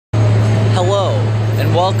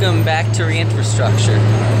and welcome back to Reinfrastructure.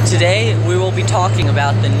 Today we will be talking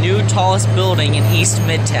about the new tallest building in East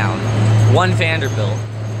Midtown, One Vanderbilt.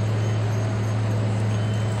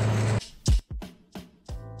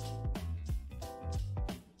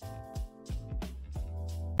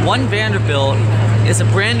 One Vanderbilt is a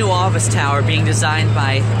brand new office tower being designed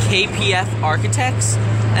by KPF Architects,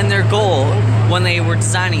 and their goal when they were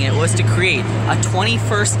designing it was to create a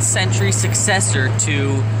 21st century successor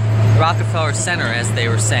to Rockefeller Center, as they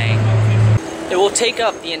were saying. It will take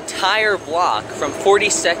up the entire block from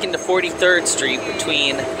 42nd to 43rd Street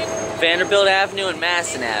between Vanderbilt Avenue and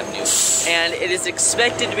Madison Avenue, and it is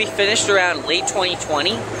expected to be finished around late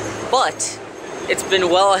 2020, but it's been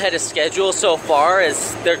well ahead of schedule so far,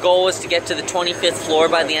 as their goal was to get to the 25th floor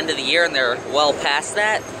by the end of the year, and they're well past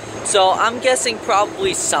that. So I'm guessing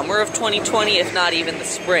probably summer of 2020, if not even the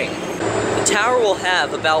spring. The tower will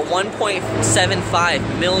have about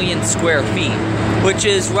 1.75 million square feet, which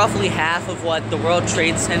is roughly half of what the World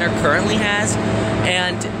Trade Center currently has,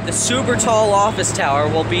 and the Supertall office tower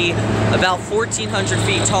will be about 1,400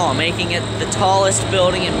 feet tall, making it the tallest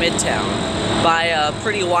building in Midtown by a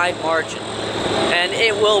pretty wide margin. And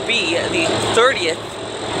it will be the 30th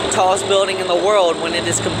tallest building in the world when it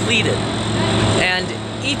is completed. And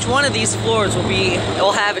each one of these floors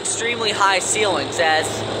will have extremely high ceilings, as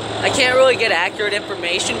I can't really get accurate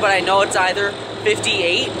information, but I know it's either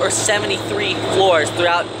 58 or 73 floors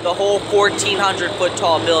throughout the whole 1,400 foot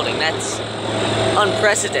tall building. That's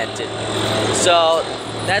unprecedented. So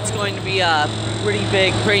that's going to be a pretty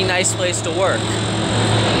big, pretty nice place to work.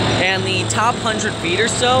 And the top 100 feet or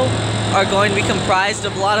so are going to be comprised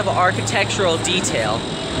of a lot of architectural detail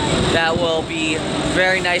that will be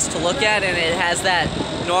very nice to look at, and it has that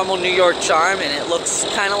normal New York charm, and it looks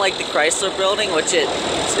kind of like the Chrysler Building, which it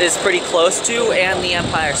is pretty close to, and the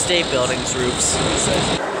Empire State Building's roofs.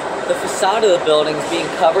 The facade of the building is being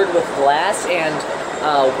covered with glass and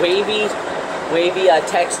wavy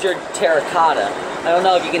textured terracotta. I don't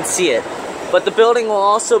know if you can see it, but the building will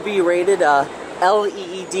also be rated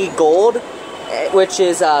LEED gold, which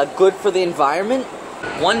is good for the environment.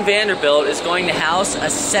 One Vanderbilt is going to house a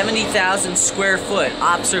 70,000 square foot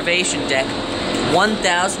observation deck,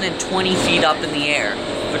 1,020 feet up in the air,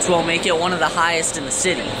 which will make it one of the highest in the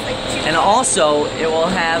city. And also, it will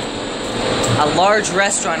have a large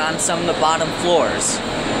restaurant on some of the bottom floors.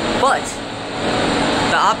 But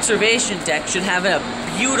the observation deck should have a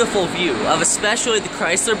beautiful view of especially the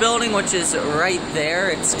Chrysler Building, which is right there.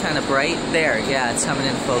 It's kind of bright there. Yeah, it's coming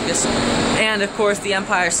in focus. And of course the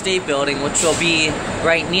Empire State Building, which will be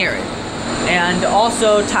right near it. And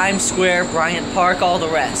also Times Square, Bryant Park, all the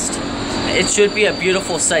rest. It should be a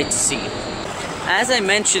beautiful sight to see. As I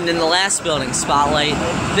mentioned in the last building spotlight,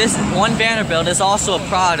 this One Vanderbilt is also a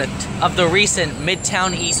product of the recent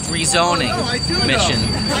Midtown East rezoning mission,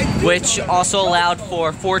 which also allowed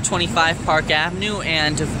for 425 Park Avenue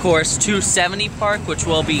and, of course, 270 Park, which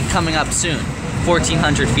will be coming up soon,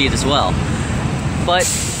 1,400 feet as well. But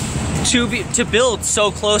to build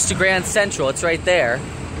so close to Grand Central, it's right there,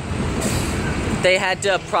 they had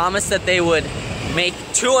to promise that they would make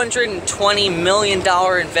 $220 million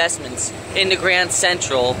investments into Grand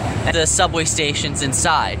Central and the subway stations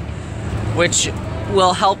inside, which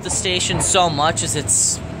will help the station so much, as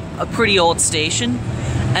it's a pretty old station,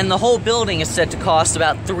 and the whole building is said to cost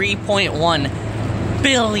about $3.1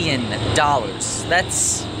 billion.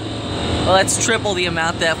 That's triple the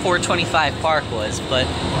amount that 425 Park was, but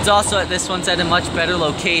it's also, this one's at a much better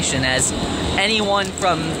location, as anyone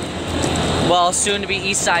from, well, soon to be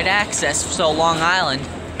East Side access, so Long Island,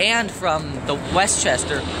 and from the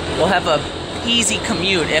Westchester will have a easy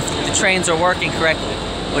commute if the trains are working correctly,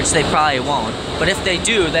 which they probably won't. But if they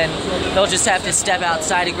do, then they'll just have to step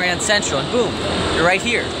outside of Grand Central and boom, you're right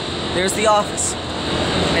here. There's the office.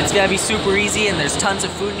 And it's gonna be super easy, and there's tons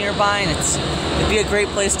of food nearby, and it'd be a great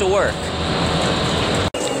place to work.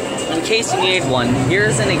 In case you need one,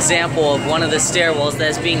 here's an example of one of the stairwells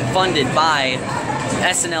that's being funded by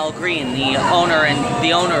S&L Green, the owner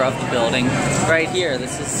of the building, right here.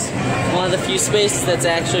 This is one of the few spaces that's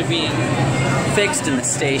actually being fixed in the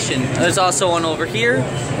station. There's also one over here,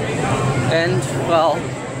 and well,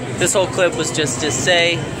 this whole clip was just to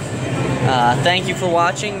say thank you for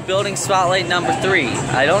watching Building Spotlight number 3.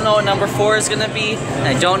 I don't know what number 4 is going to be, and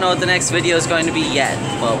I don't know what the next video is going to be yet,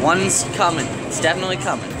 but one's coming. It's definitely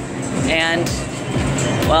coming. And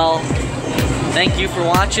well, thank you for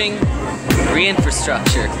watching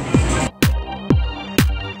Reinfrastructure.